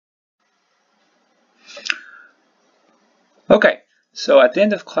Okay, so at the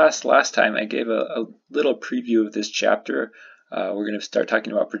end of class last time, I gave a little preview of this chapter. We're going to start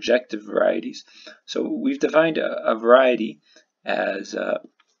talking about projective varieties. So we've defined a variety as a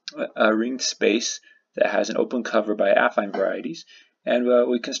ringed space that has an open cover by affine varieties. And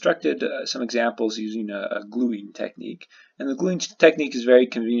we constructed some examples using a gluing technique. And the gluing technique is very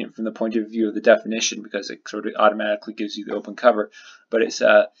convenient from the point of view of the definition because it sort of automatically gives you the open cover. But it's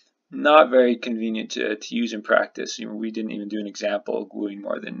not very convenient to use in practice. We didn't even do an example of gluing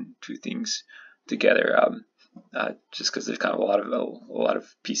more than two things together, just because there's kind of a lot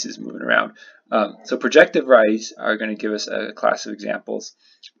of pieces moving around. So projective varieties are going to give us a class of examples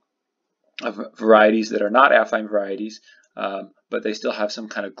of varieties that are not affine varieties, but they still have some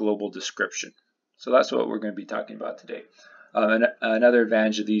kind of global description. So that's what we're going to be talking about today. And another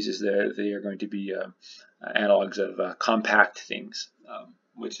advantage of these is that they are going to be analogs of compact things,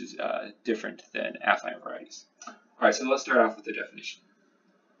 which is different than affine varieties. All right, so let's start off with the definition.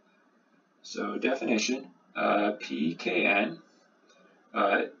 So definition, PKN,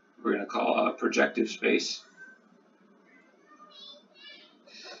 we're going to call a projective space.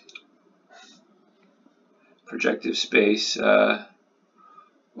 Projective space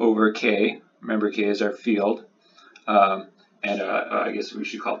over K. Remember, K is our field, and I guess we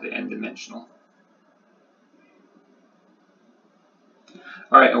should call it the n-dimensional.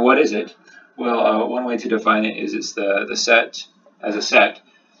 All right, and what is it? Well, one way to define it is it's the set as a set.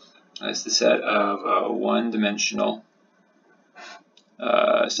 It's the set of one-dimensional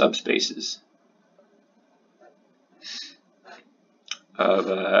subspaces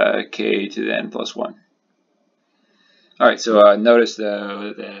of k to the n plus 1. All right, so notice we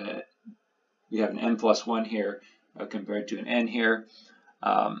have an n plus 1 here compared to an n here,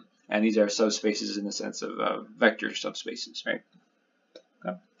 and these are subspaces in the sense of vector subspaces, right?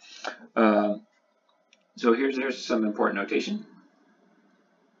 Okay. So here's some important notation.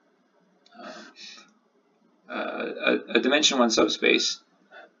 A dimension 1 subspace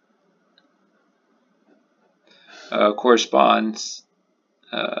corresponds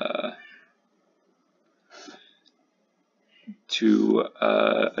to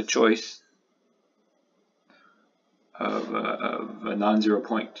a choice of a non-zero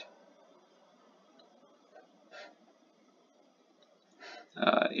point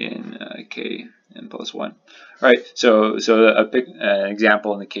in k n plus 1. All right, so pick an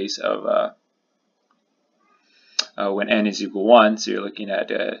example in the case of when n is equal 1, so you're looking at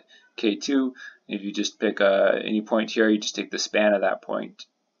k2. If you just pick any point here, you just take the span of that point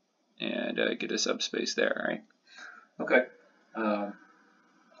and get a subspace there, right? Okay.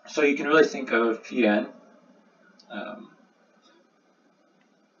 So you can really think of Pn,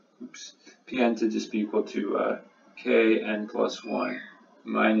 Pn to just be equal to kn plus 1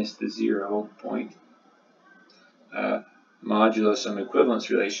 minus the 0 point modulo some equivalence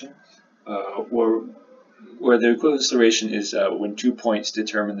relation, where the equivalence relation is when 2 points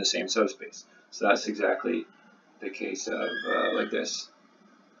determine the same subspace. So that's exactly the case of like this.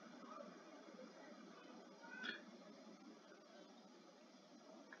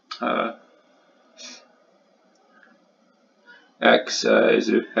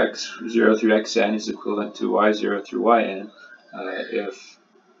 X0 through xn is equivalent to y0 through yn if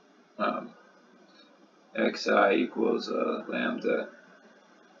xi equals lambda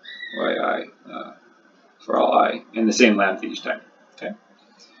yi for all I, and the same lambda each time. Okay,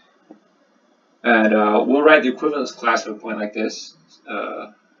 and we'll write the equivalence class of a point like this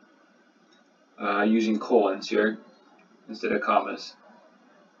using colons here instead of commas.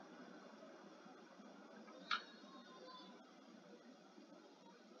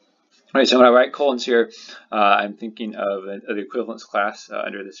 All right, so when I write colons here, I'm thinking of the equivalence class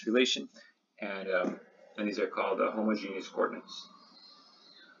under this relation, and these are called homogeneous coordinates.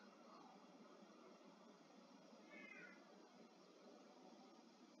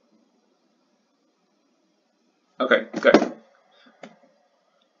 Okay, good.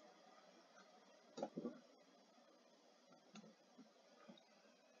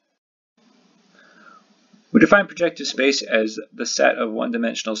 We define projective space as the set of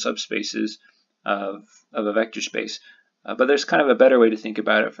one-dimensional subspaces of a vector space. But there's kind of a better way to think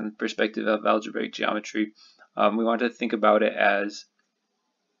about it from the perspective of algebraic geometry. We want to think about it as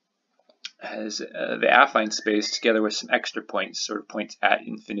the affine space together with some extra points, sort of points at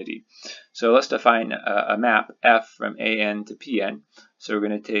infinity. So let's define a map f from an to pn. So we're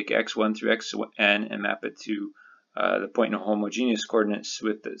going to take x1 through xn and map it to the point in homogeneous coordinates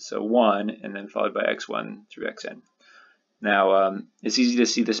with this 1 and then followed by x1 through xn. Now it's easy to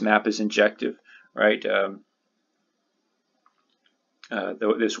see this map as injective, right?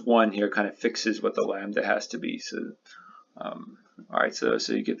 This 1 here kind of fixes what the lambda has to be. So All right, so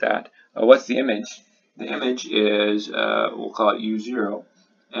you get that. What's the image? The image is, we'll call it U0,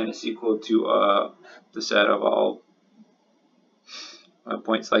 and it's equal to the set of all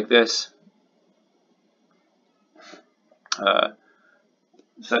points like this,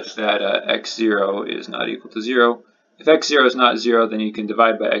 such that x0 is not equal to 0. If x0 is not 0, then you can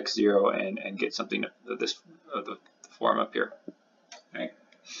divide by x0 and get something of this the form up here. Right?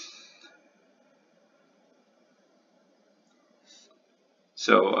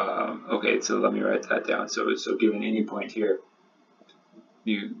 So okay, so let me write that down. So given any point here,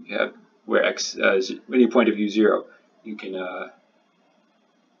 you have where x is any point of u0, you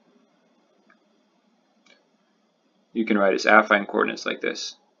can write as affine coordinates like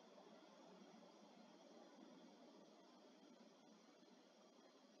this.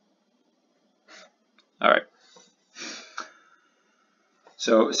 All right.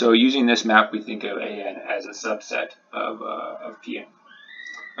 So using this map, we think of AN as a subset of PN.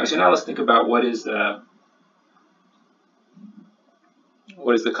 All right, so now let's think about what is the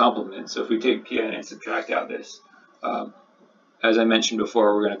complement. So if we take PN and subtract out this, as I mentioned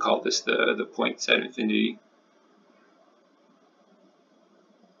before, we're going to call this the points at infinity.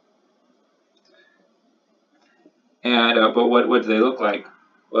 And but what do they look like?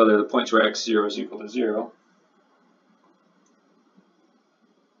 Well, they're the points where x0 is equal to 0.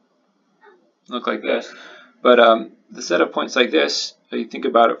 Look like this. But the set of points like this, if you think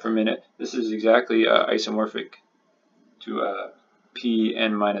about it for a minute, this is exactly isomorphic to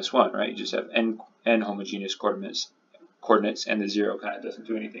Pn minus 1, right? You just have n homogeneous coordinates, and the 0 kind of doesn't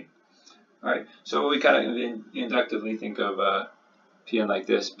do anything. All right, so we kind of inductively think of Pn like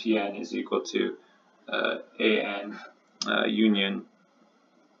this. Pn is equal to An union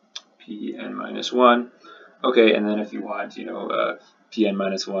Pn minus 1. Okay, and then if you want, Pn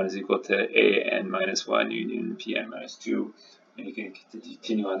minus 1 is equal to An minus 1 union Pn minus 2, and you can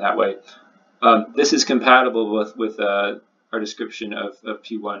continue on that way. This is compatible with our description of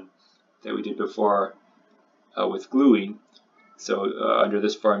P1 that we did before with gluing. So under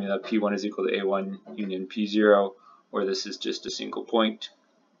this formula, P1 is equal to A1 union P0, where this is just a single point.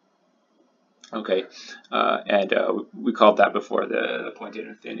 Okay, and we called that before the point at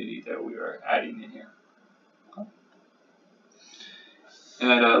infinity that we were adding in here.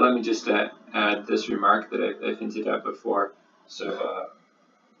 And let me just add this remark that I've hinted at before. So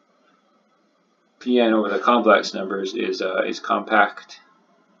Pn over the complex numbers is compact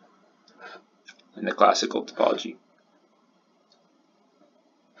in the classical topology.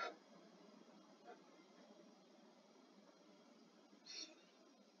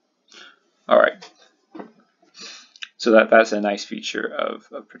 All right. So that's a nice feature of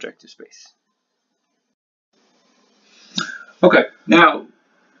projective space. Okay, now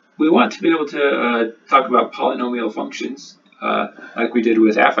we want to be able to talk about polynomial functions like we did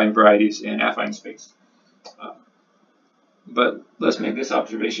with affine varieties in affine space. But let's make this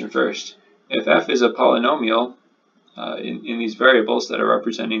observation first. If f is a polynomial in these variables that are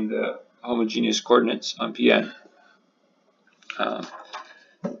representing the homogeneous coordinates on Pn,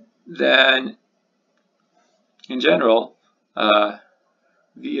 then in general,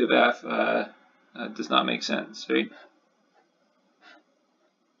 v of f does not make sense, right?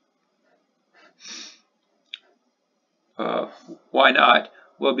 Why not?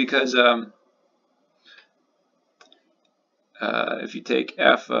 Well, because if you take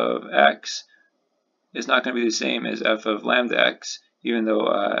f of x, it's not going to be the same as f of lambda x, even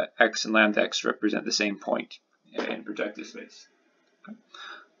though x and lambda x represent the same point in projective space. Okay.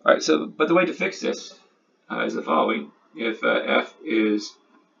 All right, but the way to fix this is the following. If f is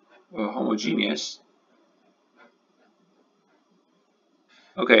homogeneous,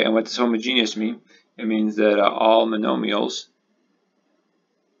 okay, and what does homogeneous mean? It means that all monomials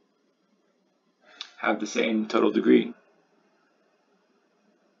have the same total degree.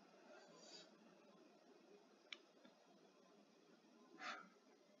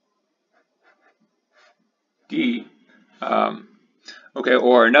 D. Okay,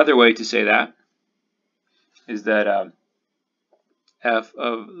 or another way to say that is that f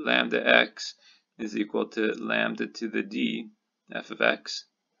of lambda x is equal to lambda to the d f of x.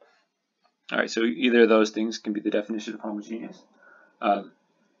 All right, so either of those things can be the definition of homogeneous.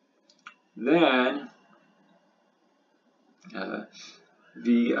 Then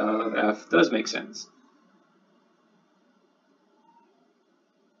v of f does make sense.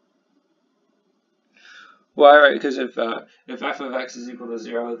 Well, all right, because if f of x is equal to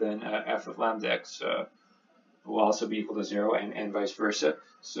 0, then f of lambda x will also be equal to 0, and vice versa.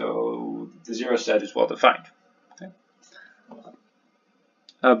 So the 0 set is well defined. Okay.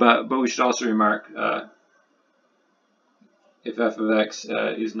 But we should also remark if f of x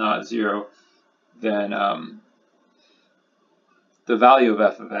is not 0, then the value of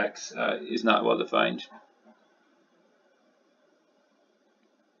f of x is not well defined,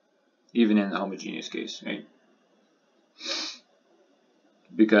 even in the homogeneous case, right?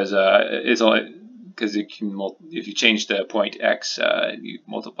 Because it's only because if you change the point x, you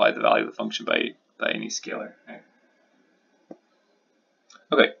multiply the value of the function by any scalar. Right?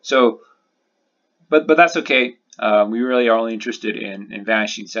 Okay, so but that's okay. We really are only interested in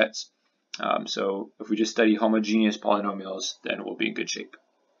vanishing sets. So if we just study homogeneous polynomials, then we'll be in good shape.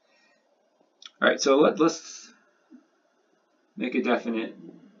 All right, so let's make a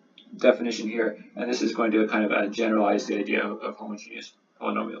definition here, and this is going to kind of generalize the idea of homogeneous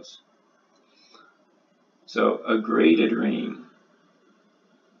polynomials. So a graded ring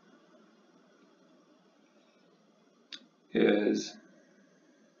is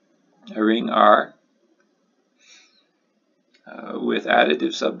a ring R with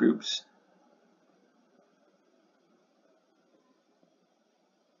additive subgroups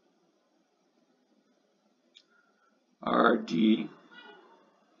RD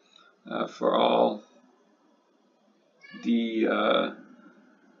for all D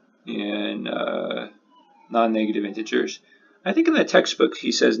in non-negative integers. I think in the textbook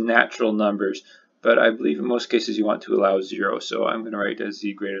he says natural numbers, but I believe in most cases you want to allow 0, so I'm going to write as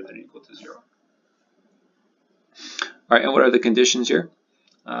z greater than or equal to 0. All right, and what are the conditions here?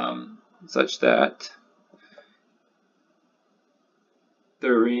 Such that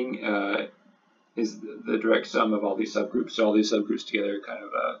the ring is the direct sum of all these subgroups. So all these subgroups together kind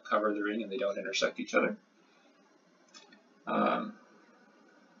of cover the ring and they don't intersect each other.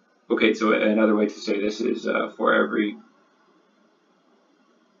 Okay, so another way to say this is for every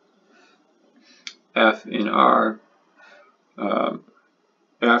f in R,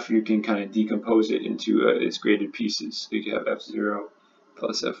 f you can kind of decompose it into its graded pieces. So you can have f0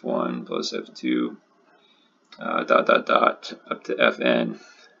 plus f1 plus f2 dot dot dot up to fn,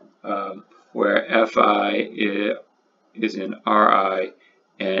 where fi is in Ri,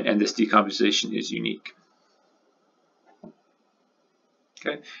 and this decomposition is unique.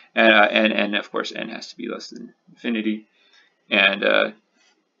 Okay, and of course n has to be less than infinity, and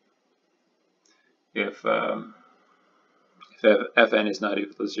if fn is not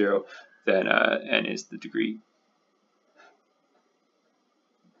equal to 0, then n is the degree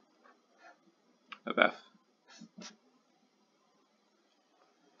of f.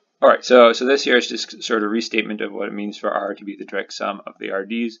 All right, so this here is just sort of a restatement of what it means for R to be the direct sum of the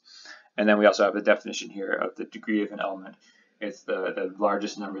RDs, and then we also have a definition here of the degree of an element. It's the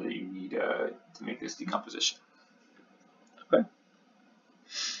largest number that you need to make this decomposition. Okay.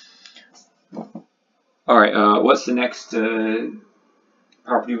 All right, what's the next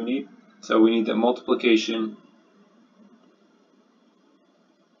property we need? So we need the multiplication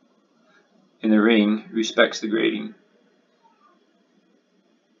in the ring respects the grading.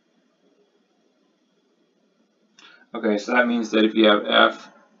 Okay, so that means that if you have f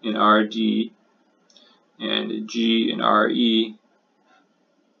in RD and g in RE,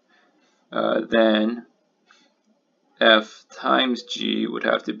 then f times g would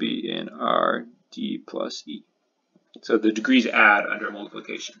have to be in RD plus E. So the degrees add under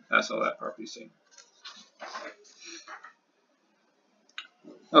multiplication. That's all that property is saying.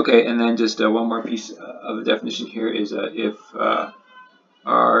 Okay, and then just one more piece of the definition here is if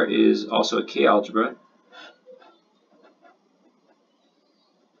R is also a K-algebra,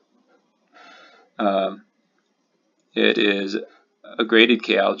 it is a graded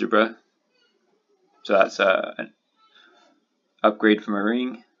K-algebra, so that's an upgrade from a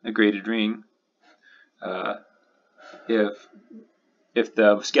ring, a graded ring, if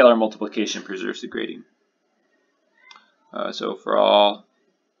the scalar multiplication preserves the grading. So for all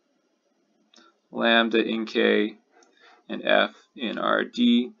lambda in K and f in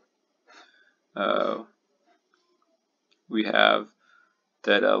RD, we have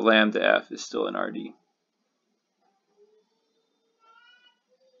that lambda f is still in RD.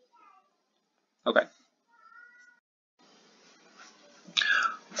 Okay.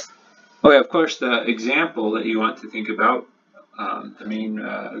 Okay, of course, the example that you want to think about, the main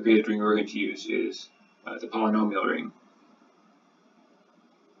graded ring we're going to use is the polynomial ring.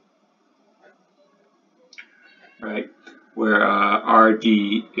 Right, where RD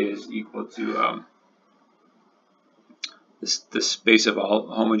is equal to the space of all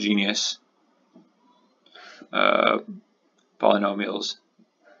homogeneous polynomials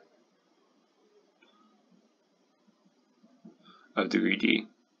of degree D.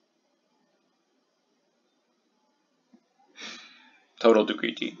 Total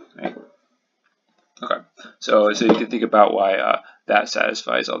degree D, right? Okay. So you can think about why that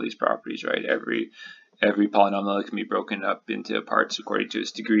satisfies all these properties, right? Every polynomial can be broken up into parts according to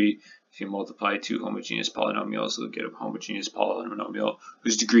its degree. If you multiply two homogeneous polynomials, you'll get a homogeneous polynomial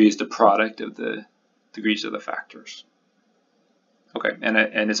whose degree is the product of the degrees of the factors. Okay,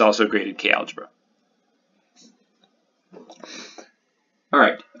 and it's also graded K-algebra. All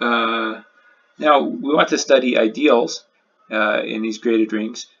right, now we want to study ideals in these graded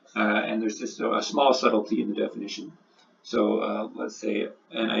rings, and there's just a small subtlety in the definition. So let's say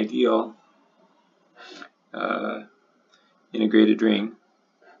an ideal in a graded ring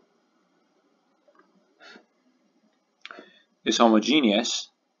is homogeneous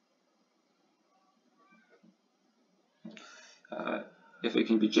if it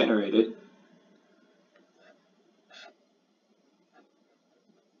can be generated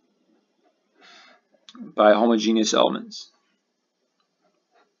by homogeneous elements.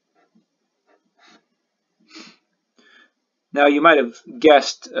 Now you might have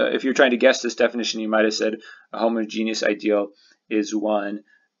guessed, if you're trying to guess this definition, you might have said a homogeneous ideal is one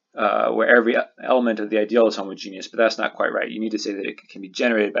where every element of the ideal is homogeneous, but that's not quite right. You need to say that it can be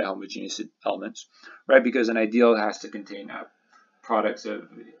generated by homogeneous elements, right? Because an ideal has to contain products of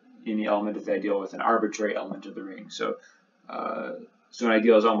any element of the ideal with an arbitrary element of the ring. So an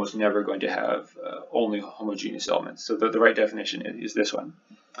ideal is almost never going to have only homogeneous elements. So the right definition is this one.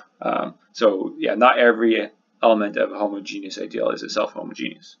 So yeah, not every element of a homogeneous ideal is itself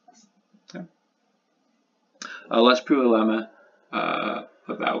homogeneous. Okay. Let's prove a lemma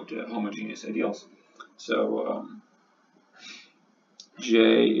about homogeneous ideals. So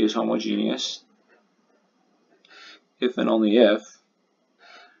J is homogeneous if and only if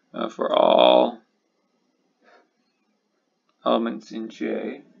for all elements in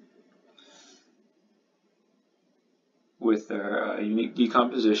J with their unique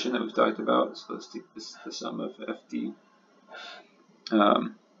decomposition that we've talked about. So let's take the sum of FD.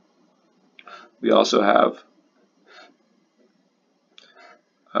 We also have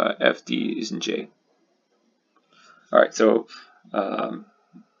FD is in J. All right, so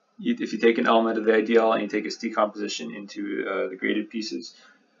if you take an element of the ideal and you take its decomposition into the graded pieces,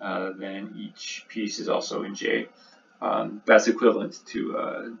 then each piece is also in J. That's equivalent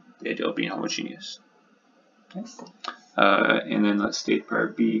to the ideal being homogeneous. Okay. And then let's state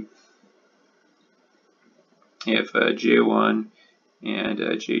part B. If J1 and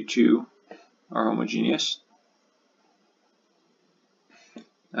J2 are homogeneous,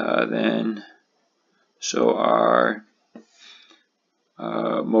 then so are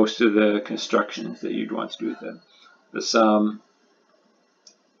most of the constructions that you'd want to do with them. The sum,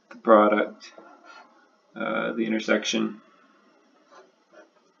 the product, the intersection,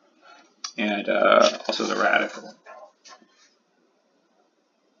 and also the radical.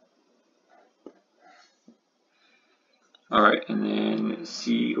 All right, and then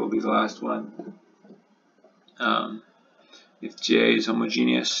C will be the last one. If J is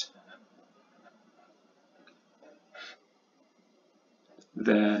homogeneous,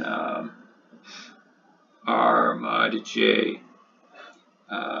 then R mod J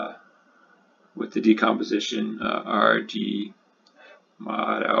with the decomposition RD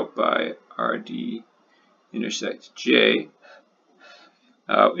mod out by RD intersect J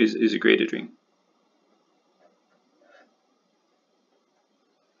is a graded ring.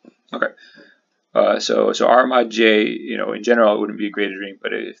 Okay. So R mod J, in general, it wouldn't be a graded ring,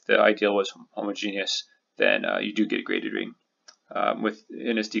 but if the ideal was homogeneous, then you do get a graded ring.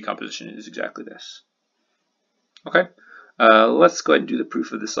 In its decomposition is exactly this. Okay, let's go ahead and do the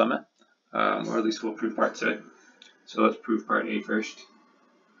proof of this lemma, or at least we'll prove part C. So let's prove part A first.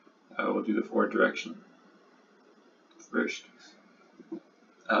 We'll do the forward direction first.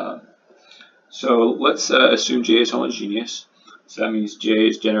 So let's assume J is homogeneous. So that means J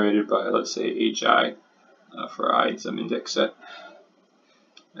is generated by, let's say, HI for I in some index set,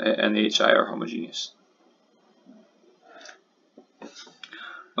 and the HI are homogeneous.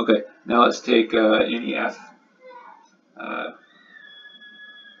 Okay, now let's take any F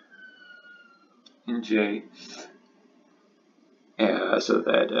in J, so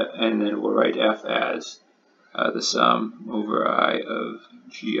that, and then we'll write F as the sum over I of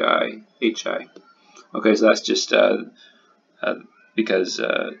GI HI. Okay, so that's just because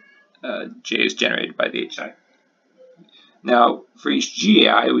J is generated by the HI. Now, for each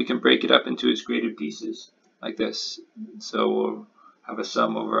GI, we can break it up into its graded pieces like this. So we'll have a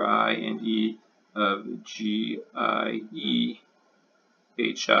sum over I and E of GIE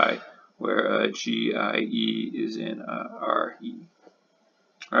HI, where GIE is in RE.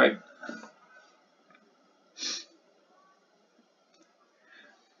 All right.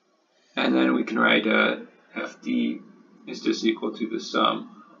 And then we can write FD is just equal to the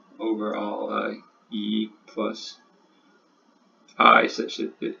sum over all E plus I, such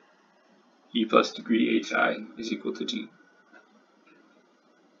that E plus degree HI is equal to G.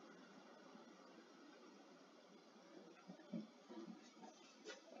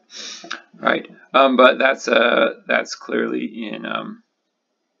 Right, but that's clearly in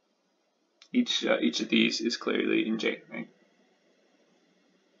each of these is clearly in J, right?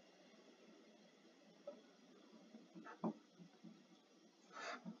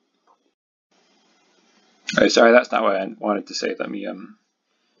 All right, sorry, that's not what I wanted to say. Let me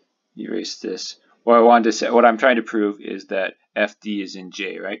erase this. What I wanted to say, what I'm trying to prove is that FD is in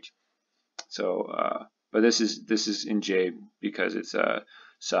J, right? So, but this is in J because it's a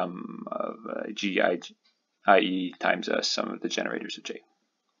sum of GIE times sum of the generators of J.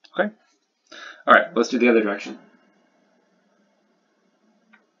 Okay. All right, let's do the other direction.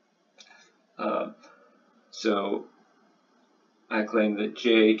 So I claim that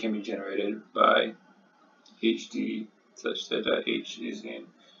J can be generated by HD such that H is in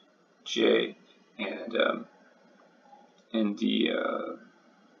J, and the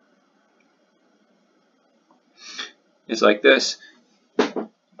is like this.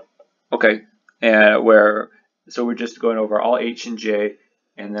 Okay, and so we're just going over all H and J,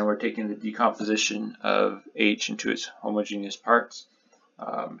 and then we're taking the decomposition of H into its homogeneous parts,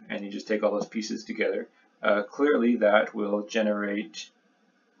 and you just take all those pieces together. Clearly, that will generate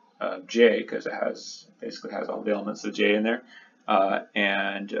J because it basically has all the elements of J in there,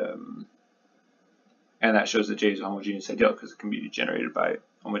 and that shows that J is a homogeneous ideal because it can be generated by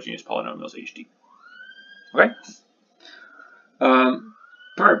homogeneous polynomials HD. Okay.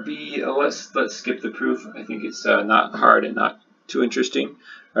 Part B, let's skip the proof. I think it's not hard and not too interesting.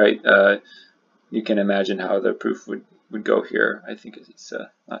 All right, you can imagine how the proof would go here. I think it's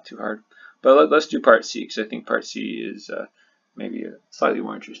not too hard. But let's do part C because I think part C is maybe slightly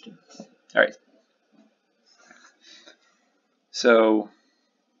more interesting. All right. So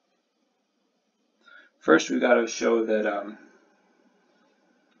first we've got to show that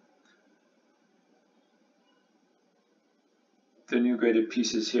the new graded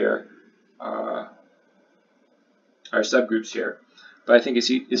pieces here are subgroups here. But I think it's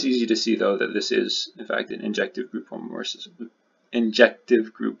easy to see, though, that this is, in fact, an injective group homomorphism.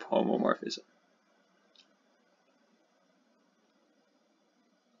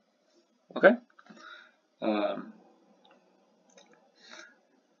 Okay?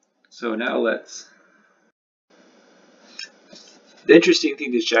 So now the interesting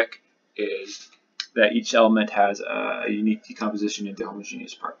thing to check is that each element has a unique decomposition into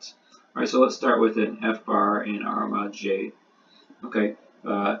homogeneous parts. All right, so let's start with an F bar in R mod J. Okay,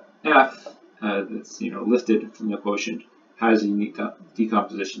 F that's lifted from the quotient has a unique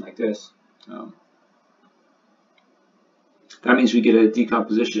decomposition like this. That means we get a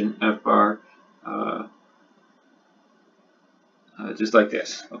decomposition F bar just like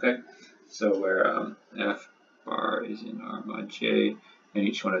this. Okay, so where F bar is in R mod J, and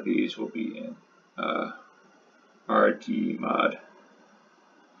each one of these will be in RD mod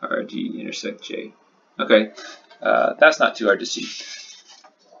RD intersect J. Okay, that's not too hard to see.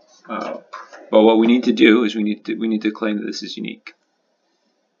 But what we need to do is we need to claim that this is unique.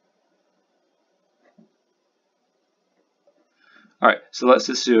 All right, so let's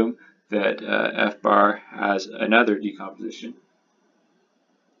assume that F bar has another decomposition,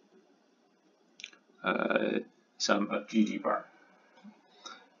 sum of GD bar.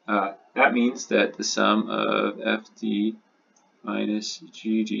 That means that the sum of FD minus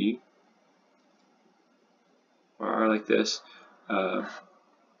GD bar like this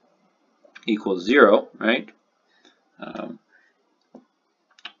equals 0, right?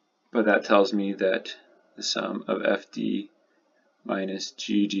 But that tells me that the sum of FD minus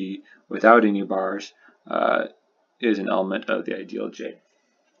GD without any bars is an element of the ideal J.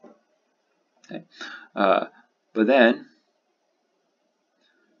 Okay. But then,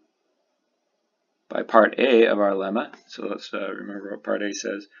 by part A of our lemma, so let's remember what part A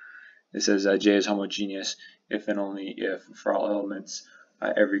says. It says J is homogeneous if and only if, for all elements,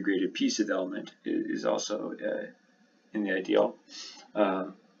 every graded piece of the element is also in the ideal.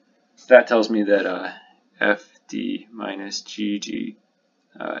 That tells me that FD minus GD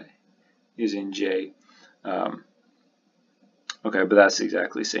is in J. Okay, but that's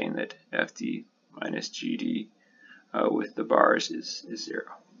exactly saying that FD minus GD with the bars is 0.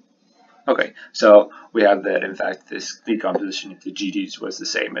 Okay, so we have that, in fact, this decomposition into GDs was the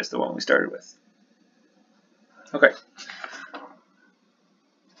same as the one we started with. Okay,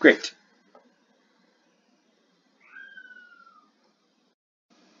 great.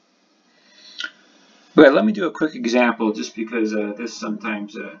 Okay, let me do a quick example just because this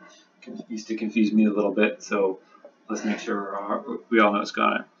sometimes used to confuse me a little bit. So let's make sure we all know what's going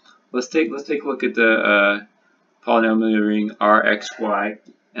on. Let's take a look at the polynomial ring Rxy,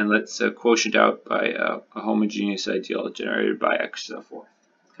 and let's quotient out by a homogeneous ideal generated by x to the fourth.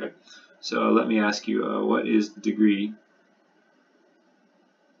 Okay, so let me ask you, what is the degree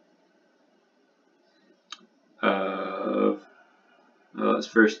of, well, let's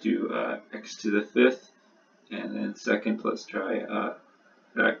first do x to the fifth, and then second let's try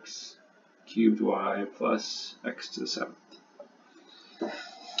x cubed y plus x to the seventh.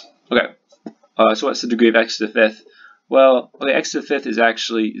 Okay, so what's the degree of x to the fifth? Well, okay, x to the fifth is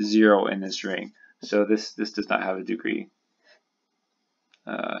actually 0 in this ring, so this does not have a degree.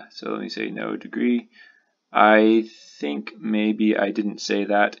 So let me say no degree. I think maybe I didn't say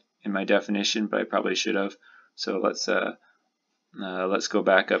that in my definition, but I probably should have. So let's go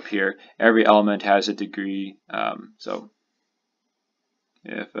back up here. Every element has a degree. So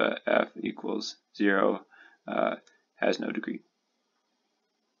if f equals 0, has no degree.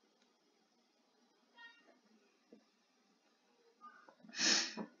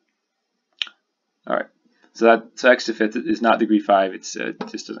 All right. So x to the fifth is not degree 5. It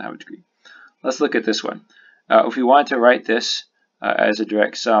just doesn't have a degree. Let's look at this one. If we want to write this as a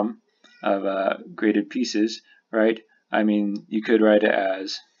direct sum of graded pieces, right? I mean, you could write it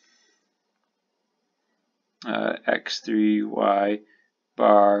as x3y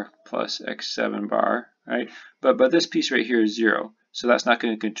bar plus x7 bar, right? But this piece right here is 0, so that's not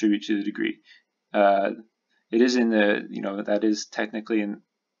going to contribute to the degree. It is in the, that is technically in,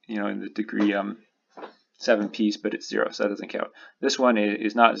 in the degree 7 piece, but it's 0, so that doesn't count. This one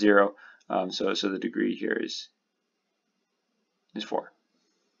is not 0, so the degree here is 4,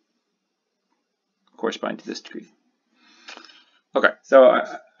 corresponding to this degree. Okay, so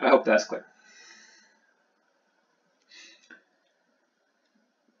I hope that's clear.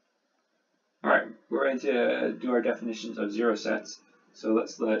 All right, we're going to do our definitions of 0 sets. So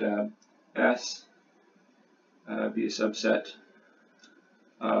let's let S be a subset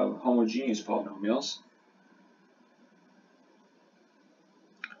of homogeneous polynomials.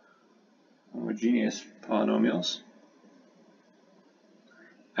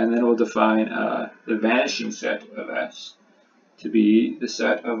 And then we'll define the vanishing set of S to be the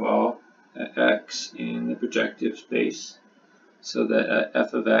set of all x in the projective space, so that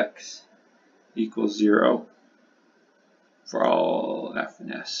f of x equals 0 for all f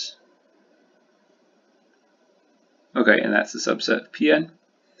and s. Okay, and that's the subset of Pn.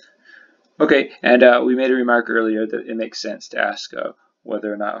 Okay, and we made a remark earlier that it makes sense to ask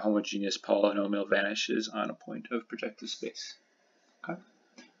whether or not a homogeneous polynomial vanishes on a point of projective space. Okay.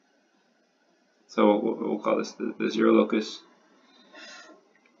 So we'll call this the 0 locus.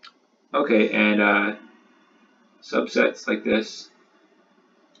 Okay, and subsets like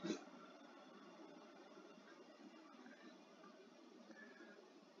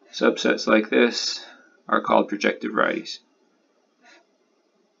this are called projective varieties.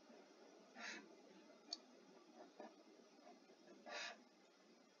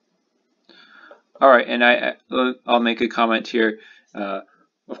 All right, and I'll make a comment here.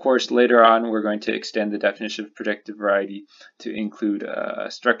 Of course, later on, we're going to extend the definition of projective variety to include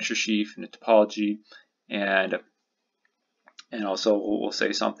a structure sheaf and a topology, and also we'll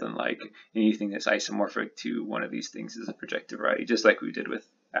say something like anything that's isomorphic to one of these things is a projective variety, just like we did with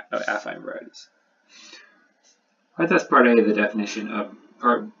affine varieties. All right, that's part A of the definition.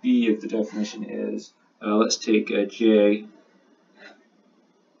 Part B of the definition is, let's take J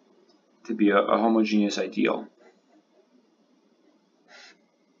to be a homogeneous ideal.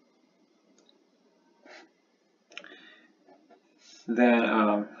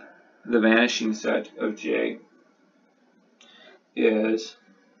 Then the vanishing set of J is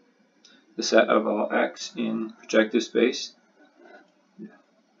the set of all x in projective space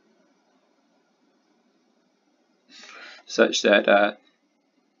such that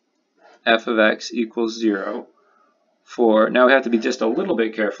f of x equals 0 for, now we have to be just a little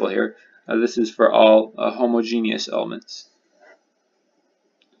bit careful here, this is for all homogeneous elements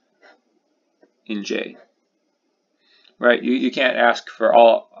in J. Right, you can't ask for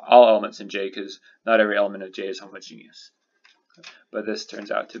all elements in J because not every element of J is homogeneous. But this turns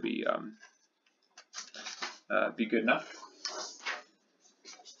out to be good enough.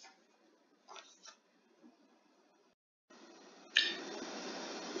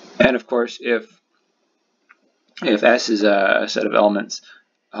 And of course, if S is a set of elements,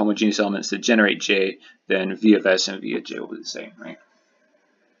 homogeneous elements that generate J, then V of S and V of J will be the same, right?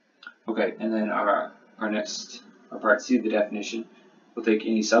 Okay, and then our part C of the definition, we'll take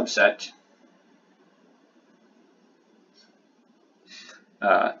any subset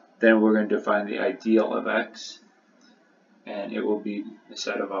then we're going to define the ideal of x, and it will be a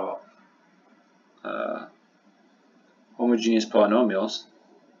set of all homogeneous polynomials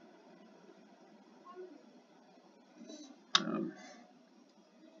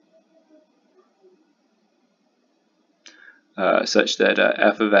such that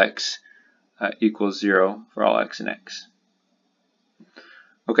f of x equals 0 for all x and x.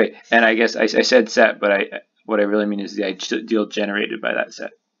 Okay, and I guess I said set, but what I really mean is the ideal generated by that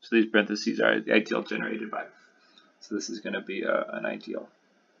set. So these parentheses are the ideal generated by. So this is going to be an ideal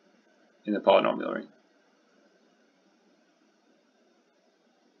in the polynomial ring.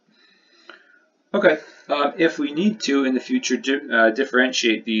 Okay, if we need to in the future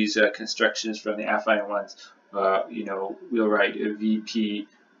differentiate these constructions from the affine ones, we'll write a VP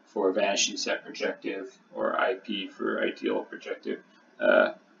for vanishing set projective, or IP for ideal projective,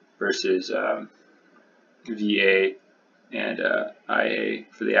 versus VA and IA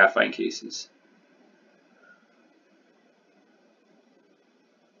for the affine cases.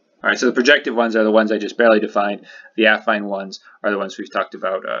 All right, so the projective ones are the ones I just barely defined. The affine ones are the ones we've talked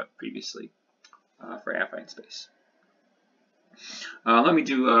about previously for affine space. Let me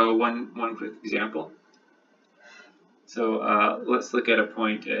do one quick example. So let's look at a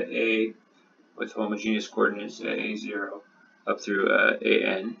point at A with homogeneous coordinates at A0 up through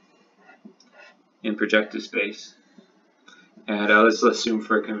AN in projective space. And let's assume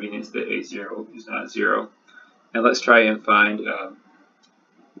for convenience that A0 is not 0. And let's try and find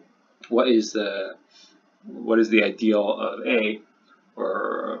what is the ideal of A,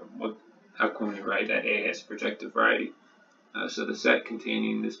 or how can we write that A as a projective variety? So the set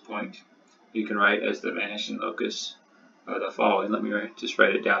containing this point you can write as the vanishing locus of the following. Let me just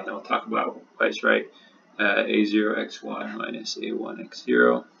write it down, then we'll talk about why it's right. A0 x1 minus A1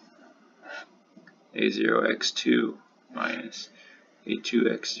 x0, A0 x2 minus A2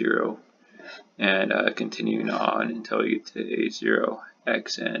 x0, and continuing on until we get to A0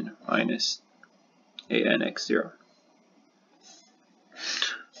 xn minus AN x0.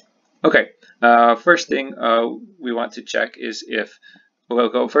 Okay, first thing we want to check is if, we'll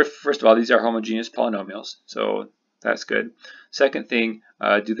go first of all, these are homogeneous polynomials, so that's good. Second thing,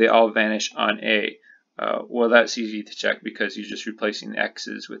 do they all vanish on A? Well, that's easy to check because you're just replacing the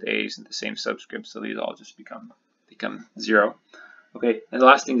x's with a's in the same subscript, so these all just become 0. Okay, and the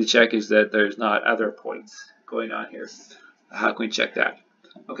last thing to check is that there's not other points going on here. How can we check that?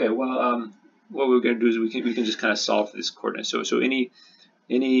 Okay, well, what we're going to do is we can just kind of solve this coordinate. So any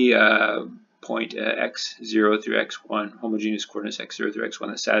point x0 through x1, homogeneous coordinates x0 through x1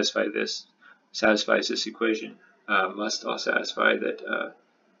 that satisfies this equation must all satisfy that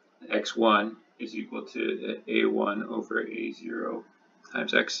x1 is equal to a1 over a0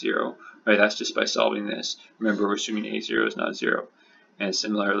 times x0. Right, that's just by solving this. Remember, we're assuming a0 is not 0. And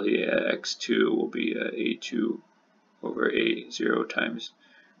similarly, x2 will be a2 over a0 times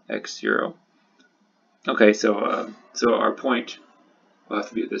x0. Okay, so our point will have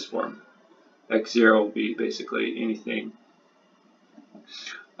to be this form. x0 will be basically anything,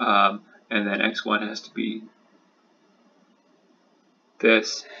 and then x1 has to be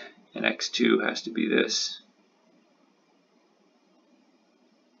this, and x2 has to be this.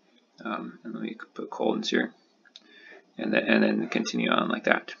 And let me put colons here, and then continue on like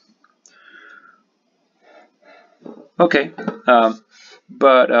that. Okay,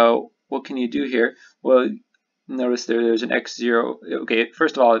 but what can you do here? Well, notice there's an x0. Okay,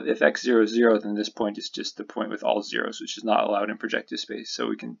 first of all, if x0 is 0, then this point is just the point with all zeros, which is not allowed in projective space.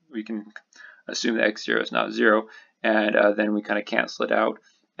 So we can assume that x0 is not 0, and then we kind of cancel it out,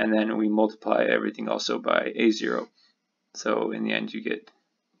 and then we multiply everything also by a0. So in the end, you get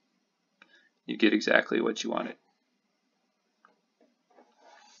exactly what you wanted.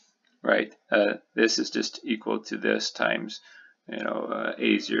 Right? This is just equal to this times,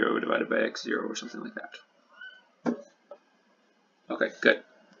 a0 divided by x0 or something like that. Okay, good.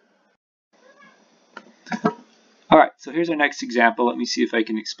 All right, so here's our next example. Let me see if I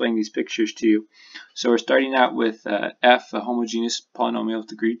can explain these pictures to you. So we're starting out with f, a homogeneous polynomial of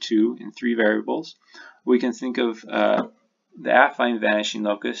degree 2 in 3 variables. We can think of the affine vanishing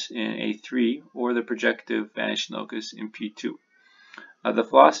locus in A3 or the projective vanishing locus in P2. The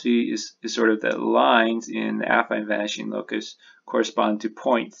philosophy is sort of that lines in the affine vanishing locus correspond to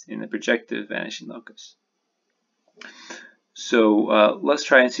points in the projective vanishing locus. So let's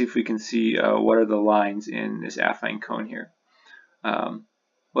try and see if we can see what are the lines in this affine cone here.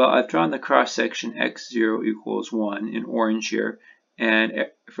 Well, I've drawn the cross section x0 equals 1 in orange here, and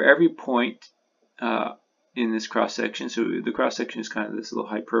for every point in this cross section. So the cross section is kind of this little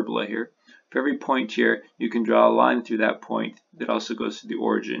hyperbola here. For every point here, you can draw a line through that point that also goes to the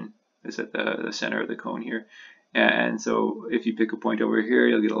origin. It's at the center of the cone here. And so if you pick a point over here,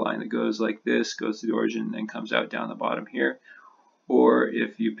 you'll get a line that goes like this, goes to the origin, and then comes out down the bottom here. Or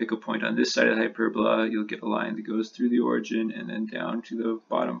if you pick a point on this side of the hyperbola, you'll get a line that goes through the origin and then down to the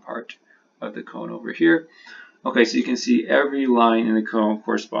bottom part of the cone over here. Okay, so you can see every line in the cone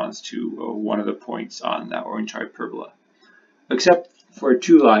corresponds to one of the points on that orange hyperbola. Except for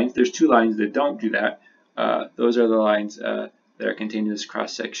two lines, there's two lines that don't do that. Those are the lines that are contained in this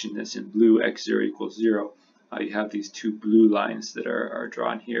cross section that's in blue, x0 equals 0. You have these two blue lines that are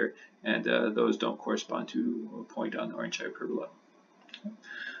drawn here, and those don't correspond to a point on the orange hyperbola.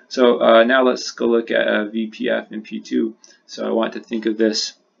 So now let's go look at VPF and P2. So I want to think of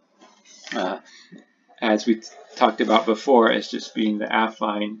this as we talked about before as just being the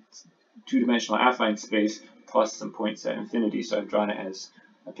affine, two-dimensional affine space plus some points at infinity. So I've drawn it as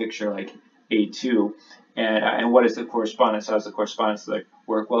a picture like A2. And what is the correspondence? How does the correspondence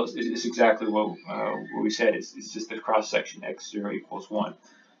work? Well, it's exactly what we said. It's just the cross-section x0 equals 1.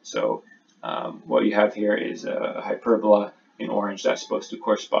 So what you have here is a hyperbola in orange that's supposed to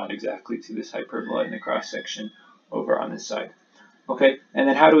correspond exactly to this hyperbola in the cross-section over on this side. Okay, and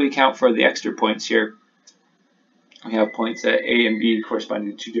then how do we account for the extra points here? We have points at A and B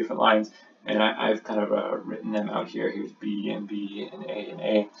corresponding to two different lines, and I've kind of written them out here. Here's B and B and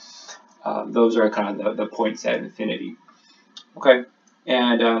A. Those are kind of the points at infinity. Okay,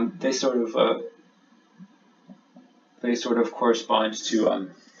 and they sort of correspond to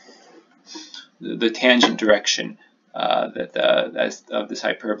the tangent direction of this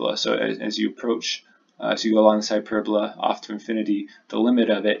hyperbola. So as you approach, as you go along this hyperbola off to infinity, the limit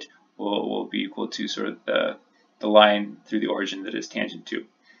of it will be equal to sort of the line through the origin that is tangent to.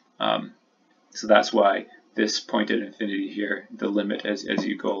 So that's why this point at infinity here, the limit as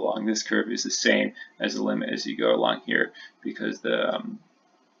you go along this curve is the same as the limit as you go along here, because the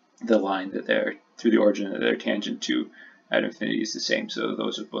line that they're through the origin that they're tangent to at infinity is the same. So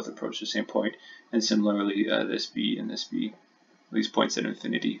those will both approach the same point. And similarly, this B and this B, these points at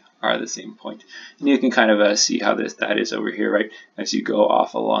infinity are the same point. And you can kind of see how that is over here, right? As you go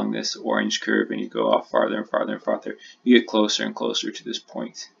off along this orange curve and you go off farther and farther and farther, you get closer and closer to this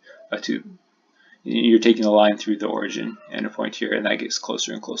point. You're taking a line through the origin and a point here, and that gets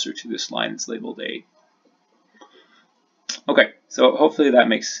closer and closer to this line that's labeled A. Okay, so hopefully that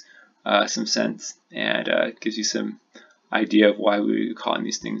makes some sense and gives you some idea of why we are calling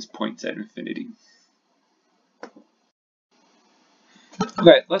these things points at infinity.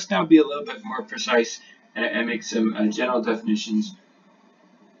 Okay, let's now be a little bit more precise and make some general definitions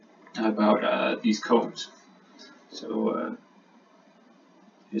about these cones. So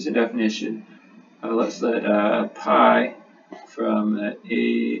here's a definition. Let's let pi from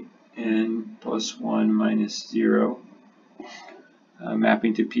an plus 1 minus 0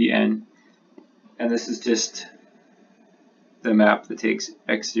 mapping to Pn, and this is just the map that takes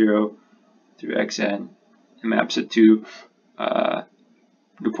x0 through xn and maps it to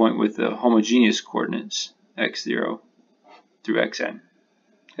the point with the homogeneous coordinates x0 through xn.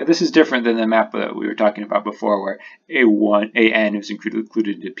 Now, this is different than the map that we were talking about before, where an is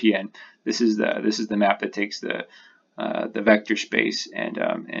included into Pn. This is the map that takes the vector space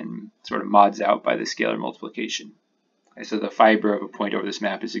and sort of mods out by the scalar multiplication. Okay, so the fiber of a point over this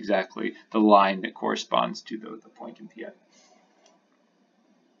map is exactly the line that corresponds to the point in Pn.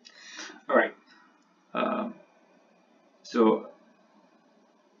 All right. So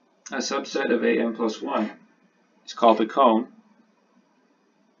a subset of an plus 1 is called a cone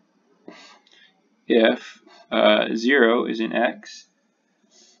if 0 is in x,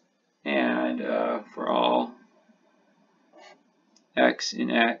 and for all x in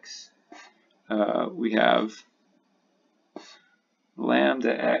x, we have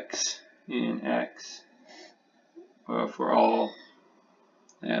lambda x in x for all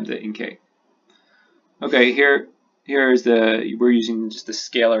lambda in k. Okay, here is we're using just the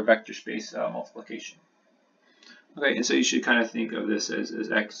scalar vector space multiplication. Okay, and so you should kind of think of this as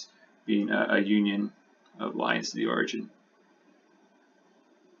x being a union of lines to the origin.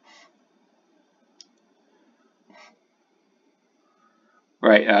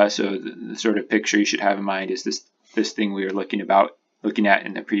 Right, so the sort of picture you should have in mind is this thing we were looking at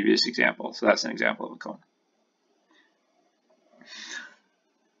in the previous example. So that's an example of a cone.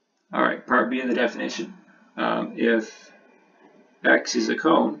 All right, part B of the definition. If x is a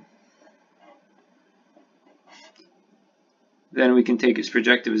cone, then we can take its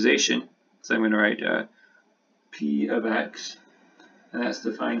projectivization. So I'm going to write P of x, and that's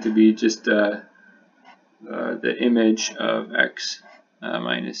defined to be just the image of x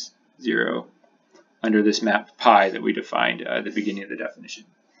minus 0 under this map pi that we defined at the beginning of the definition.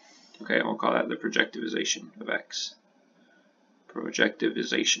 Okay, and we'll call that the projectivization of x.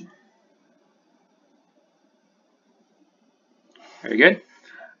 Projectivization. Very good.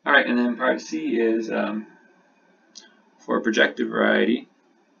 All right, and then part C is for a projective variety,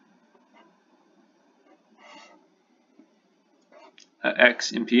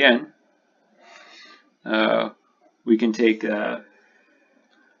 x in Pn, we can take the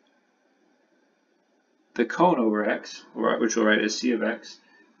cone over x, which we'll write as c of x,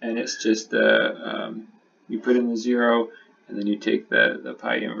 and it's just you put in the 0, and then you take the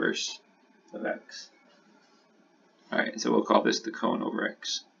pi inverse of x. All right, so we'll call this the cone over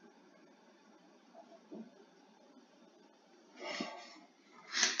x.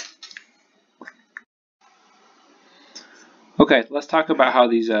 Okay, let's talk about how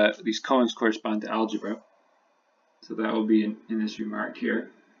these cones correspond to algebra. So that will be in this remark here.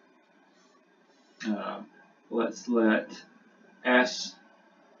 Let's let S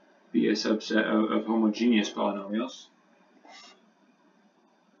be a subset of homogeneous polynomials.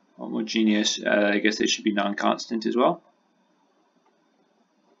 Homogeneous, I guess they should be non-constant as well.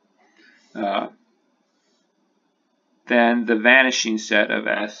 Then the vanishing set of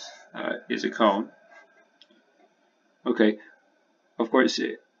S is a cone. Okay, of course,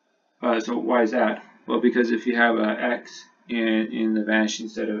 so why is that? Well, because if you have x in the vanishing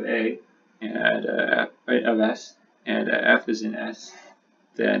set of A and of S, and f is in S,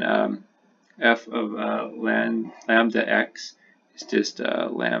 then f of lambda x is just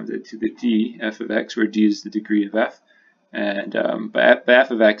lambda to the d f of x, where d is the degree of f, and but f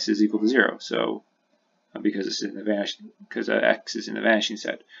of x is equal to 0. So because it's in the vanishing, because x is in the vanishing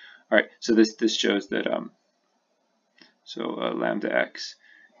set. All right, so this shows that lambda x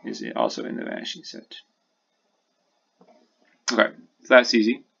is also in the vanishing set. Okay, so that's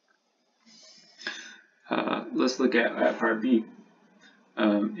easy. Let's look at part B.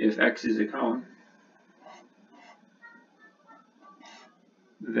 If x is a cone,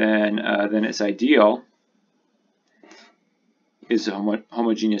 then its ideal is a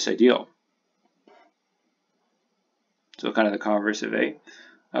homogeneous ideal. So kind of the converse of A.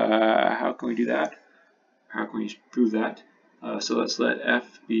 How can we do that? How can we prove that? So let's let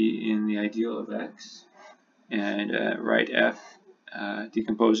f be in the ideal of x, and write f,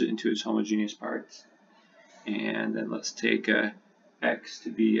 decompose it into its homogeneous parts, and then let's take x to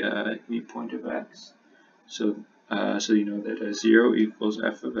be any point of x. So you know that 0 equals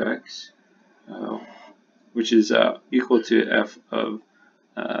f of x, which is equal to f of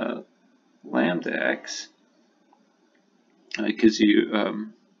lambda x, because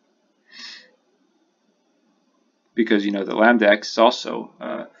you know that lambda x is also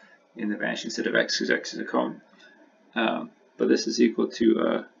in the vanishing set of x, because x is a cone. But this is equal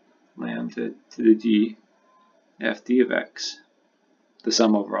to lambda to the d fd of x, the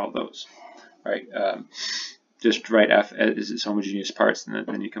sum over all those. All right, just write f as its homogeneous parts, and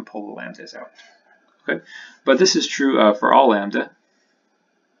then you can pull the lambdas out. Okay, but this is true for all lambda.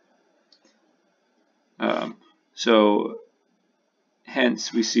 So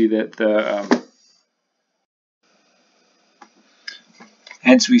hence we see that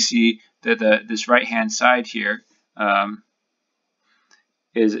this right-hand side here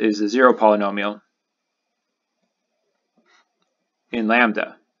is a 0 polynomial in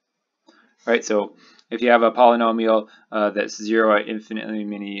lambda. Right. So if you have a polynomial that's 0 at infinitely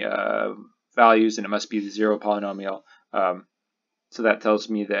many values, and it must be the 0 polynomial. So that tells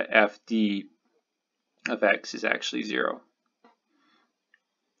me that fd of x is actually 0.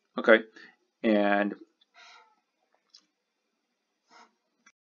 Okay, and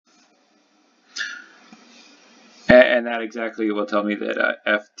that exactly will tell me that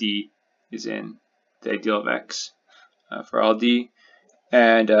fd is in the ideal of x for all d.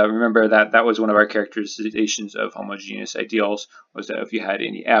 And remember that was one of our characterizations of homogeneous ideals, was that if you had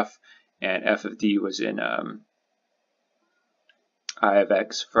any f, and f of d was in I of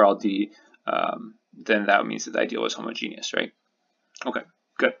x for all d, then that means that the ideal is homogeneous, right? Okay,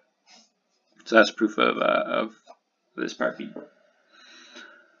 good. So that's proof of this part B.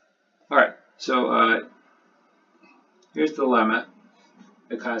 All right, so here's the lemma.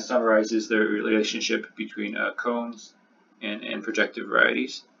 It kind of summarizes the relationship between cones and projective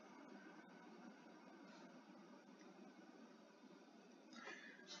varieties.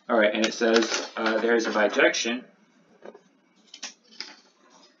 All right, and it says there is a bijection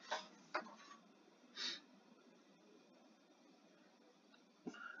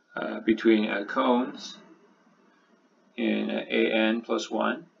between cones in an plus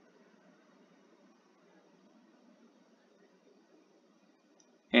 1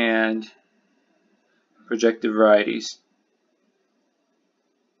 and projective varieties.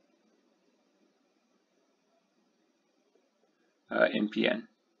 In Pn.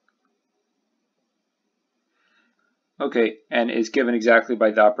 Okay, and it's given exactly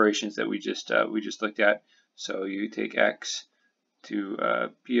by the operations that we just looked at. So you take x to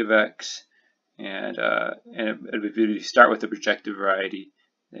p of x, and if you start with the projective variety,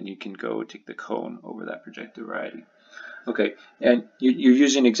 then you can go take the cone over that projective variety. Okay, and you're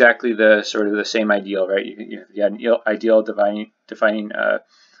using exactly the sort of the same ideal, right? You have an ideal defining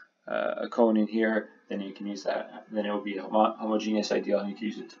a cone in here, then you can use that. Then it will be a homogeneous ideal, and you can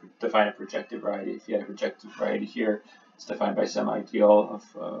use it to define a projective variety. If you had a projective variety here, it's defined by some ideal of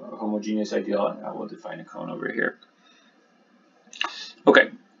a homogeneous ideal, and I will define a cone over here.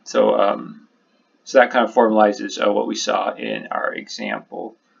 Okay, so so that kind of formalizes what we saw in our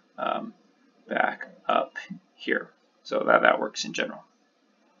example back up here. So that works in general.